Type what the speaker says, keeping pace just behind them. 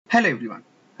Hello everyone,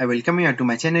 I welcome you to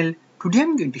my channel. Today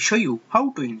I'm going to show you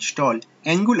how to install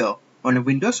Angular on a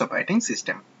Windows operating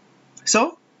system.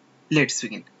 So let's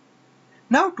begin.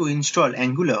 Now to install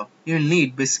Angular, you will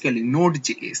need basically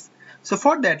NodeJS. So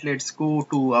for that, let's go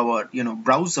to our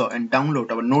browser and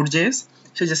download our NodeJS.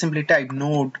 So just simply type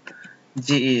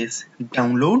NodeJS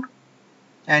download,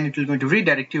 and it will going to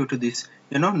redirect you to this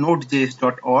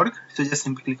nodejs.org. So just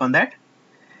simply click on that.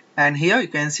 And here you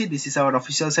can see this is our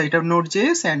official site of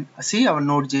Node.js, and see our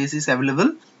Node.js is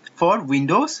available for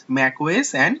Windows, Mac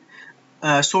OS, and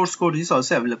source code is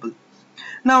also available.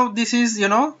 Now this is the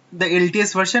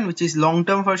LTS version, which is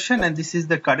long-term version, and this is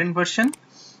the current version.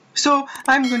 So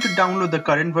I'm going to download the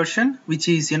current version, which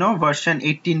is version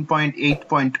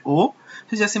 18.8.0. So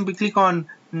just simply click on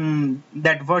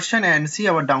that version and see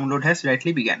our download has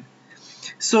rightly begun.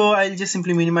 So I'll just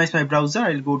simply minimize my browser.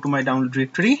 I'll go to my download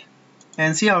directory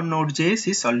and see our Node.js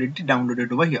is already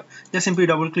downloaded over here. Just simply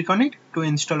double click on it to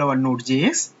install our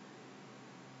Node.js.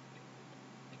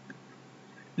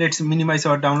 Let's minimize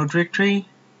our download directory,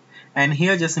 and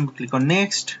here just simply click on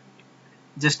next.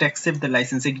 Just accept the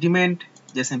license agreement.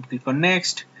 Just simply click on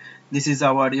next. This is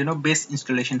our base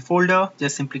installation folder.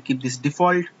 Just simply keep this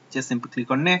default. Just simply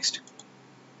click on next.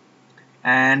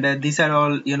 And these are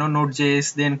all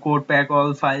Node.js, then code pack,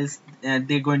 all files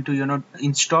they're going to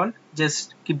install.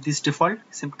 Just keep this default.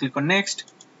 Simply click on next,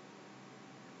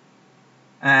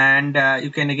 and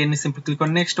you can again simply click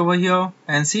on next over here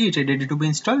and see it ready to be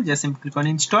installed. Just simply click on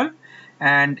install,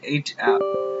 and it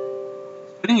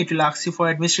will ask you for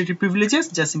administrative privileges.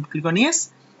 Just simply click on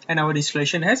yes, and our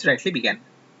installation has rightly begun.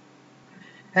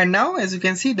 And now as you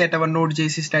can see that our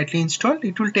Node.js is rightly installed.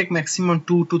 It will take maximum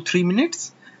 2 to 3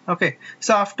 minutes. Okay,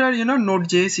 so after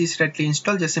Node.js is rightly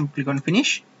installed, just simply click on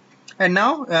finish. And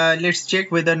now let's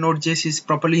check whether Node.js is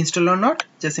properly installed or not.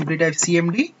 Just simply type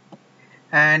cmd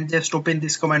and just open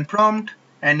this command prompt,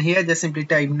 and here just simply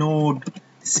type node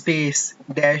space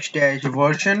dash dash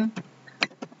version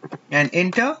and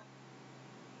enter.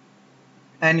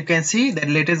 And you can see that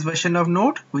latest version of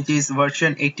Node, which is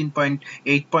version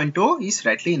 18.8.0, is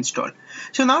rightly installed.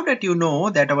 So now that you know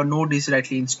that our Node is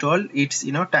rightly installed, it's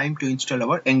time to install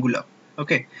our Angular.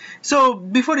 Okay, so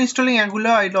before installing Angular,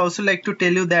 I'd also like to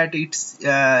tell you that it's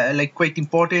quite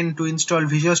important to install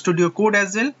Visual Studio Code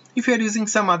as well. If you are using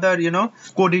some other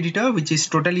code editor, which is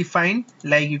totally fine,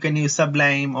 like you can use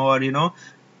Sublime or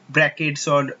brackets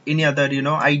or any other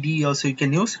IDE also you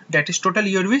can use. That is totally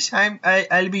your wish.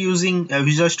 I'll be using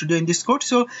Visual Studio in this code,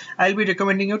 so I'll be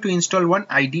recommending you to install one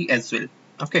IDE as well.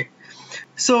 Okay,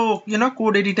 so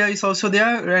code editor is also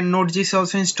there, and Node.js is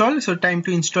also installed. So time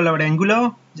to install our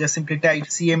Angular. Just simply type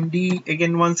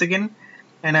cmd once again,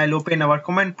 and I'll open our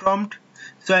command prompt.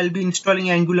 So I'll be installing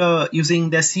Angular using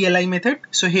the CLI method.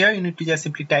 So here you need to just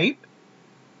simply type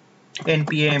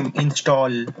npm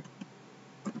install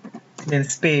then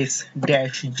space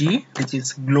dash g, which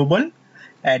is global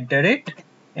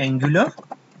 @Angular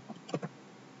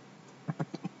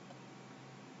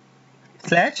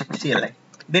 /CLI,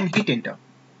 then hit enter,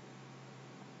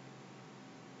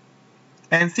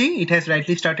 and see it has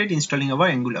rightly started installing our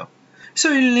Angular. So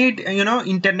you'll need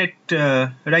internet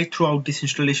right throughout this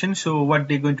installation. So what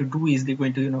they're going to do is they're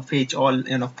going to fetch all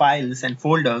files and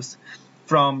folders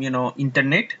from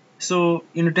internet. So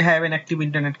you need to have an active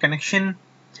internet connection.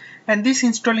 And this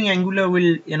installing Angular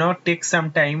will take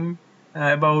some time,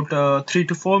 about 3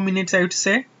 to 4 minutes I would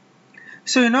say.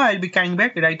 So I'll be coming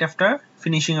back right after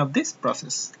finishing of this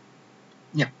process.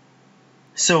 Yeah,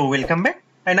 so welcome back,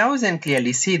 and now you can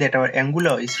clearly see that our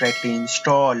Angular is rightly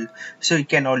installed. So you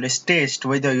can always test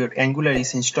whether your Angular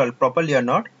is installed properly or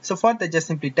not. So for that, just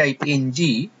simply type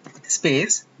ng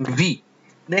space v,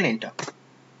 then enter,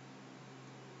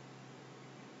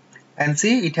 and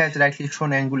see it has rightly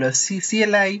shown Angular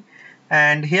CLI.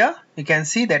 And here you can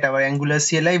see that our Angular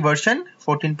CLI version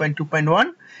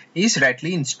 14.2.1 is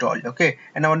rightly installed. Okay,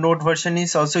 and our Node version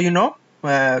is also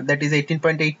that is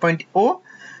 18.8.0.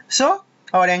 so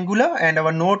our Angular and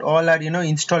our Node all are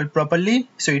installed properly.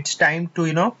 So it's time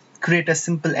to create a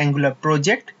simple Angular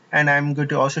project, and I'm going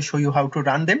to also show you how to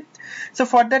run them. So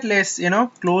for that, let's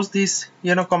close this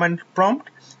command prompt.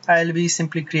 I'll be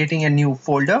simply creating a new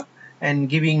folder and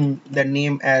giving the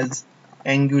name as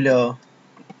Angular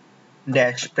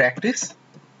 -practice.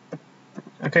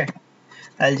 Okay,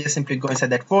 I'll just simply go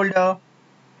inside that folder,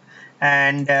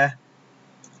 and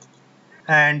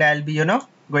I'll be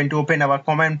going to open our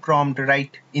command prompt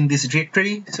right in this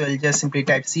directory. So I'll just simply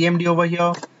type cmd over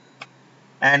here,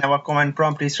 and our command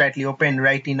prompt is rightly open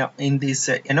right in this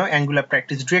Angular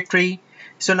practice directory.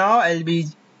 So now I'll be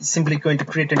simply going to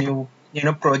create a new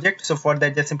project. So for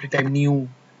that, just simply type ng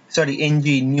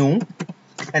new,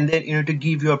 and then you need to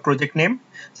give your project name.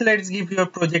 So let's give your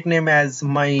project name as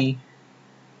my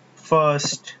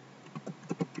first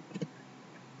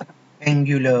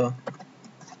Angular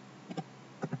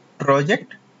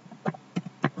project,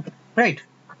 right?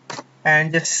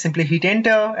 And just simply hit enter,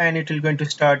 and it will going to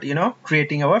start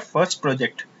creating our first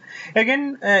project.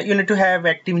 Again, you need to have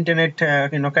active internet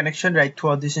connection right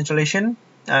throughout this installation.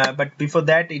 But before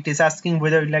that, it is asking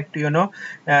whether you'd like to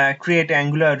create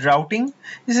Angular routing.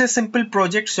 This is a simple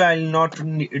project, so I'll not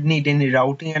need any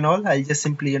routing and all. I'll just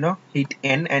simply hit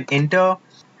N and enter,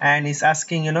 and it's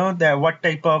asking the what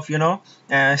type of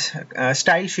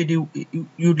style should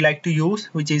you'd like to use,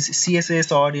 which is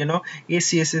CSS or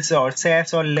ACSS or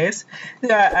SAS or less.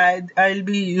 I'll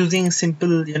be using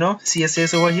simple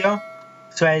CSS over here,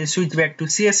 so I'll switch back to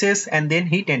CSS and then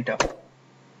hit enter,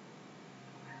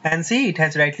 and see, it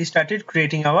has rightly started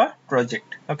creating our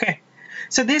project. Okay,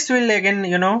 so this will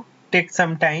again take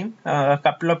some time, a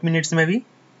couple of minutes maybe.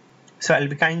 So I'll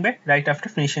be coming back right after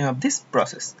finishing up this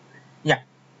process. Yeah,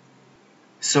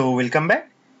 so we'll come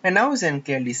back, and now you can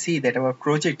clearly see that our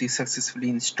project is successfully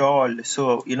installed.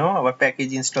 So our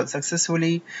package installed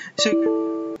successfully. So you can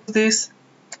use this,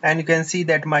 and you can see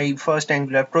that my first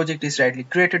Angular project is rightly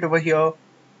created over here.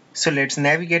 So let's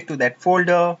navigate to that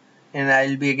folder, and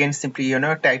I'll be again simply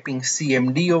typing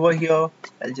cmd over here.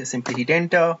 I'll just simply hit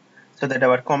enter, so that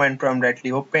our command prompt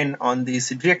rightly open on this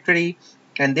directory,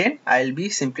 and then I'll be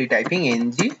simply typing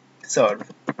ng serve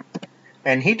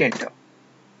and hit enter.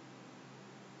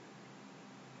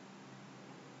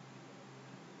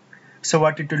 So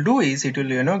what it will do is it will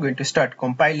going to start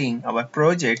compiling our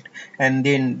project, and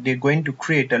then they're going to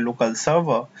create a local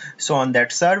server. So on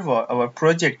that server, our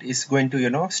project is going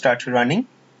to start running.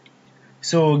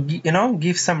 So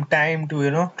give some time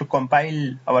to to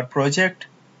compile our project.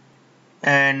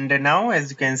 And now, as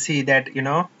you can see that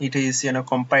it is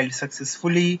compiled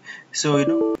successfully.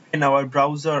 So in our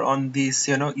browser on this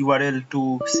URL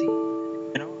to see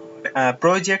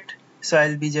project. So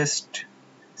I'll be just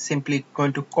simply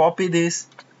going to copy this,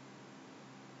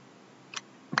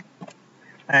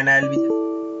 and I'll be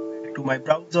just back to my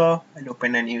browser. I'll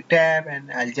open a new tab,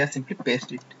 and I'll just simply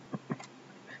paste it,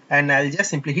 and I'll just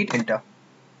simply hit enter,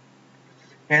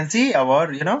 and see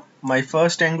our my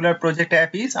first Angular project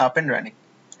app is up and running.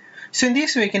 So in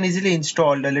this way, you can easily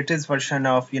install the latest version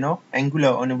of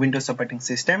Angular on a Windows operating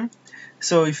system.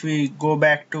 So if we go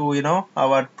back to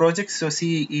our project, so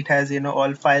see, it has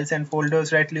all files and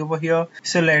folders rightly over here.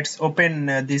 So let's open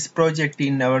this project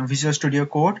in our Visual Studio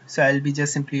Code. So I'll be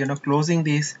just simply closing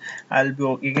this. I'll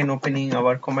be again opening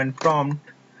our command prompt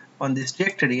on this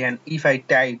directory, and if I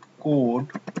type code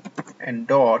and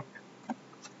dot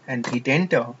and hit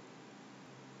enter,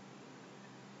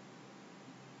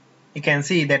 you can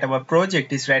see that our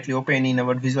project is rightly open in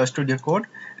our Visual Studio Code.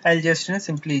 I'll just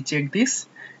simply check this,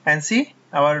 and see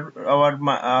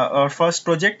our first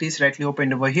project is rightly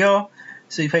opened over here.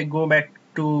 So if I go back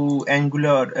to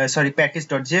Angular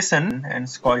package.json and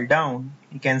scroll down,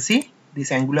 you can see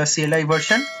this Angular CLI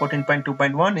version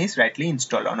 14.2.1 is rightly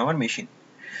installed on our machine.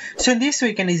 So in this way,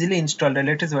 you can easily install the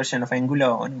latest version of Angular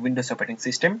on Windows operating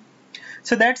system.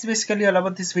 So that's basically all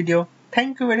about this video.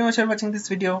 Thank you very much for watching this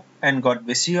video, and God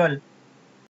bless you all.